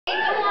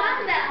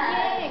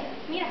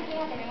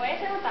fíjate, me voy a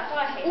hacer un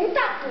tatuaje. ¿Un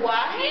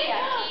tatuaje? Sí,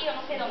 aquí, yo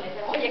no sé dónde,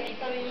 pero oye, aquí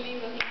está bien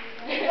lindo.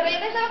 Pero yo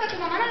pensaba que a tu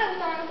mamá no le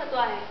gustaban los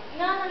tatuajes.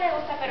 No, no le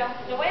gusta, pero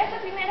lo voy a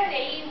hacer primero y de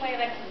ahí voy a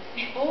ver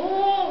si...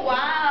 Oh,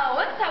 wow,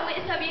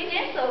 está bien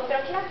eso. Pero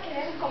quiero que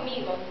vengas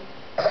conmigo.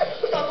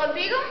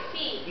 ¿Contigo?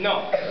 Sí.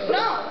 No.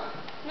 No.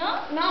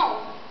 ¿No? No.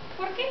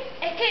 ¿Por qué?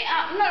 Es que,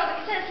 no, lo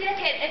que quise decir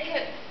es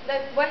que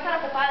voy a estar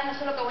ocupada y no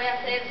sé lo que voy a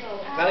hacer.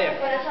 Claudia.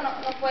 Por eso no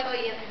puedo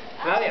ir.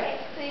 Claudia. Ok,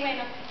 sí,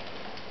 bueno.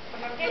 Por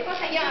cualquier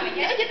cosa llámame,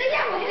 ¿ya? Yo te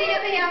llamo, sí,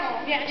 yo te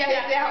llamo. Ya.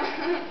 Te llamo.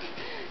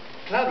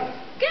 Claudia,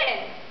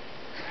 ¿Qué?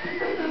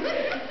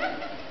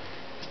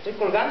 estoy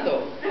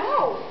colgando.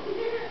 Oh,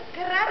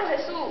 qué raro,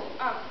 Jesús.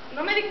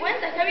 No me di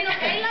cuenta, es que vino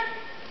Keila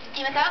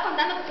y me estaba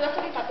contando que tú ibas a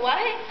hacer un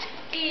tatuaje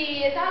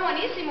y estaba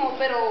buenísimo,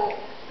 pero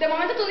de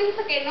momento tú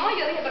dijiste que no, y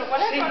yo dije, pero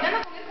 ¿cuál es el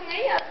problema con ir con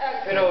ella?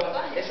 Pero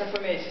esa fue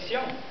mi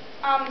decisión.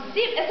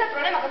 Sí, ese es el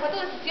problema, que fue tu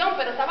decisión,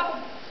 pero estaba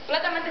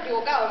completamente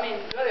equivocado, amigo.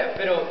 Claudia,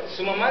 pero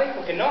su mamá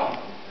dijo que no.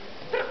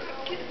 Pero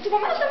tu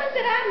mamá no se va a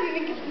enterar,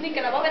 ni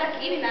que la va a ver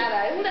aquí, ni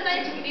nada. Es un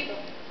detalle chiquitito.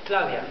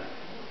 Claudia,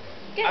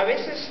 ¿Qué? a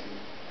veces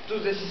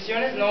tus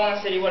decisiones no van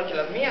a ser igual que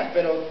las mías,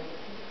 pero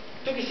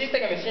tú quisiste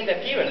que me siente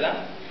aquí, ¿verdad?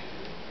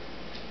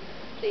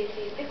 Sí,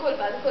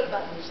 disculpa,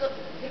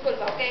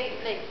 ok,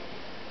 Ley.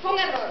 Fue un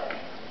error.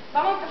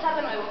 Vamos a empezar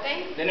de nuevo,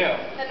 ¿ok? De nuevo.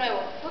 De nuevo.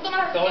 Tú tomas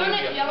las Todo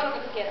decisiones limpio. y yo hago lo que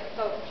tú quieras,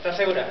 todo. ¿Estás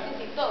segura?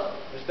 Sí, todo.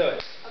 Estoy.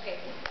 Ok.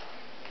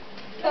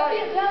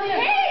 Claudia.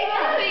 ¡Hey,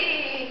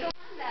 Gaby! ¿Cómo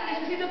andas?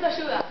 Necesito tu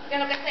ayuda. De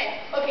lo que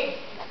sea. Ok.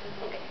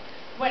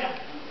 Bueno,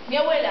 mi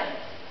abuela.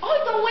 ¡Ay,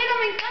 tu abuela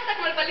me encanta!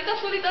 Con el palito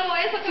azul y todo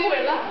eso. Sí,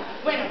 ¿verdad?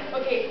 Bueno,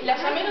 ok, la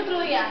llamé el otro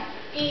día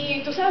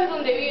y tú sabes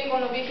dónde viven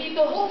con los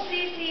viejitos. Oh,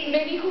 sí.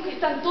 Me dijo que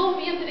están todos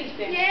bien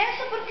tristes. ¿Y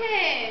eso por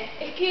qué?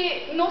 Es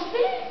que no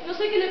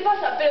sé qué le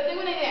pasa, pero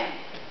tengo una idea.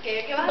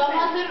 ¿Qué vas a Vamos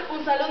a hacer? hacer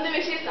un salón de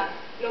belleza.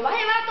 ¿Los vas a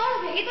llevar a todos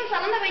los viejitos al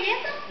salón de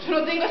belleza? Yo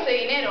no tengo ese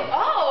dinero.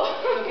 ¡Oh!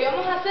 Lo que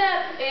vamos a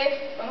hacer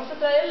es, vamos a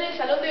traerle el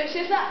salón de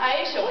belleza a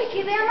ellos. ¡Uy, qué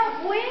idea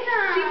más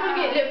buena! Sí,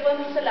 porque le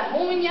podemos hacer las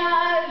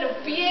uñas, los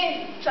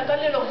pies,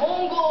 sacarle los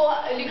hongos,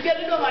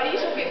 limpiarle lo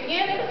amarillo que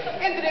tiene,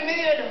 entre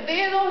medio de los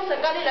dedos,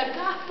 sacarle la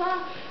caspa,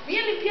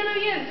 bien limpiarlo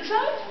bien, ¿tú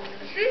sabes?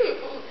 Sí.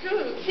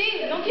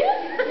 Sí, ¿no quieres?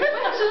 ¿Me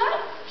puedes ayudar?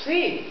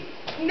 Sí.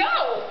 ¡No!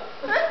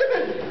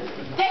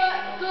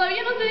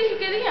 Todavía no te dije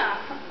qué día.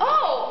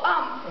 ¡Oh!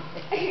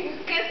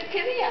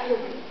 ¿Qué día?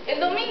 El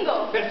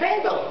domingo.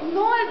 Perfecto.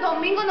 No, el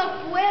domingo no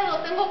puedo,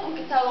 tengo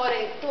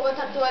conquistadores. Tú vas a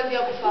estar todo el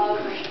día ocupado.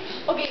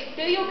 Ok,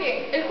 te digo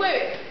que el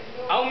jueves.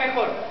 Aún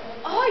mejor.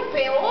 ¡Ay,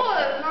 peor!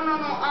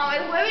 No.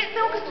 El jueves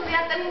tengo que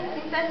estudiar, tengo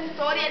un test de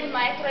historia, el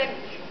maestro...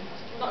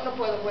 No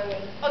puedo, jueves.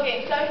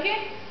 Ok, ¿sabes qué?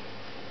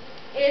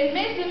 El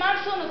mes de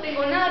marzo no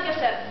tengo nada que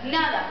hacer,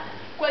 nada.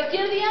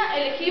 Cualquier día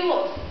elegí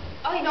vos.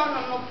 Ay, no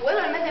puedo.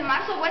 El mes de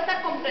marzo voy a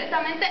estar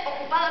completamente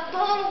ocupada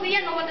todos los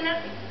días, no voy a tener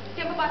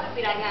tiempo para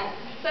respirar nada.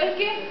 ¿Sabes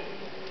qué?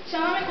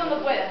 Llámame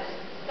cuando puedas.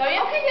 ¿Está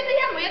bien? Ok, yo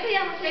te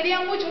llamo. Sería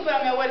mucho para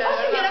mi abuela, Oh, de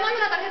sí, yo verdad. le mando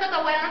una tarjeta a tu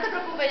abuela, no te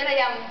preocupes, yo le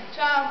llamo.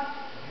 Chao.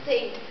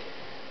 Sí.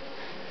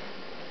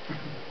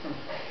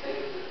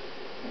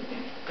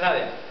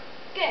 Claudia,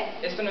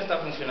 ¿Qué? esto no está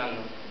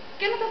funcionando.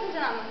 ¿Qué no está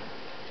funcionando?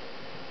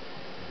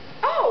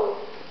 Oh.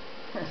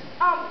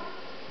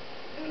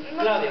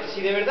 No, Claudia,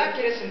 si de verdad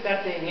quieres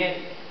sentarte en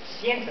él,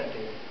 siéntate.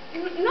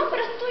 no,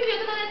 pero es tuyo, yo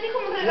te lo di a ti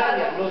como un regalo.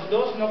 Claudia, los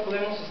dos no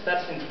podemos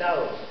estar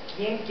sentados.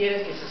 ¿Quién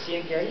quieres que se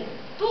siente ahí?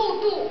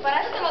 Tú,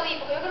 para eso te lo di,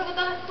 porque yo creo que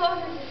todas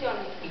mis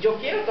decisiones. Y yo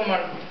quiero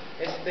tomar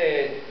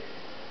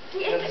Sí,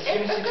 las es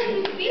decisiones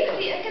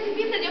que es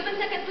difícil, yo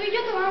pensé que tú y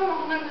yo tomábamos más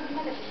o menos las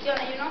mismas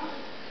decisiones,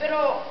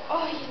 pero,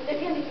 ay, es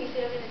bien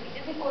difícil,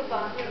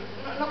 disculpa,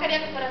 no quería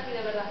que fuera así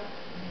de verdad.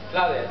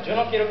 Claudia, yo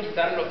no quiero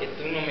quitar lo que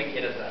tú no me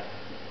quieres dar.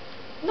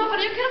 No,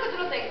 pero yo quiero que tú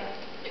lo tengas,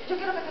 yo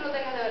quiero que tú lo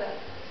tengas de verdad.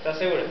 ¿Estás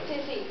segura?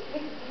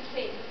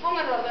 Sí, fue un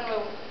error de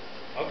nuevo.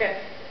 Ok,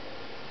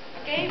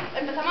 Ok,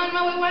 empezamos de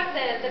nuevo igual,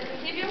 del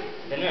principio.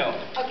 de nuevo.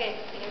 Ok.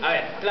 A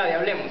ver, Claudia,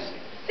 hablemos.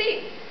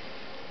 Sí.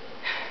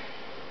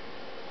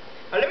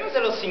 Hablemos de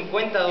los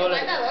 $50.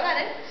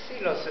 $50. Sí,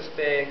 los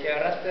que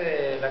agarraste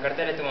de la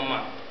cartera de tu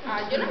mamá.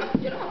 Yo no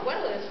me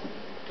acuerdo de eso.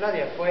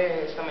 Claudia,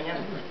 fue esta mañana.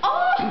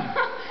 ¡Oh!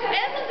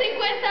 Esos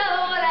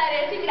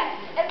 $50. Sí, mira,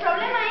 el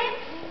problema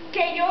es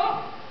que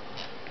yo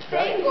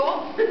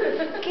tengo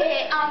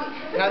que...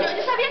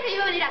 yo sabía que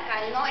iba a venir acá,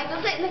 ¿no?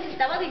 Entonces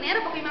necesitaba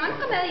dinero, porque mi mamá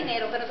nunca me da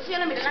dinero, pero entonces yo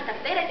le miré en la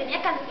cartera y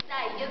tenía cantidad,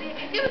 y yo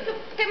dije,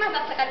 ¿qué más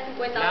da sacar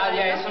 $50?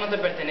 Claudia, ¿no? eso no te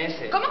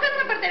pertenece. ¿Cómo que no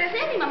me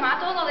pertenece a mi mamá?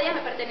 Todo de ella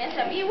me pertenece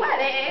a mí igual,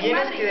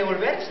 Tienes madre. que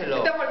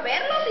devolvérselo.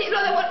 ¿Devolverlo? Sí,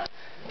 lo devuelvo.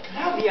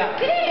 Claudia.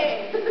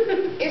 ¿Qué?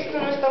 Esto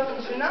no está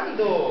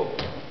funcionando.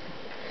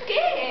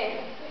 ¿Qué?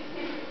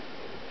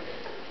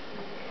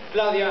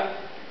 Claudia,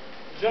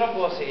 yo no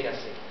puedo seguir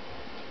así.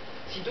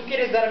 Si tú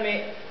quieres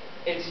darme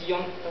el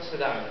sillón, entonces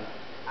dámelo.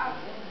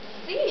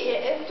 Sí,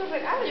 es tu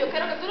regalo, yo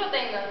quiero que tú lo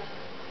tengas.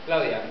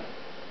 Claudia.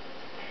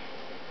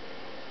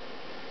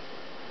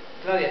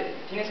 Claudia,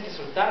 tienes que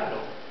soltarlo.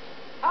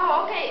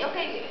 Ok,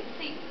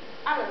 sí,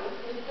 hágalo,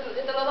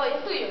 yo te lo doy,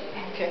 es tuyo.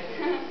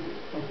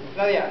 Ok.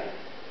 Claudia,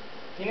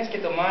 tienes que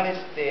tomar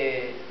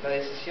la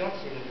decisión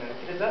si me lo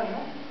quieres dar, ¿no?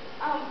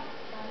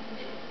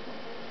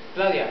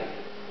 Claudia,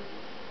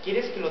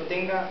 ¿quieres que lo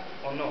tenga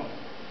o no?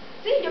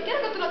 Sí, yo quiero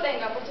que tú lo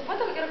tengas, por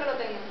supuesto que quiero que lo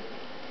tengas.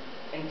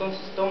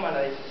 Entonces toma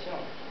la decisión.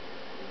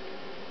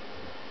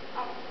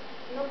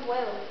 No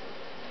puedo.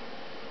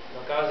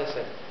 Lo acabas de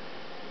hacer.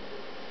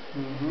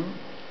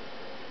 Ujú.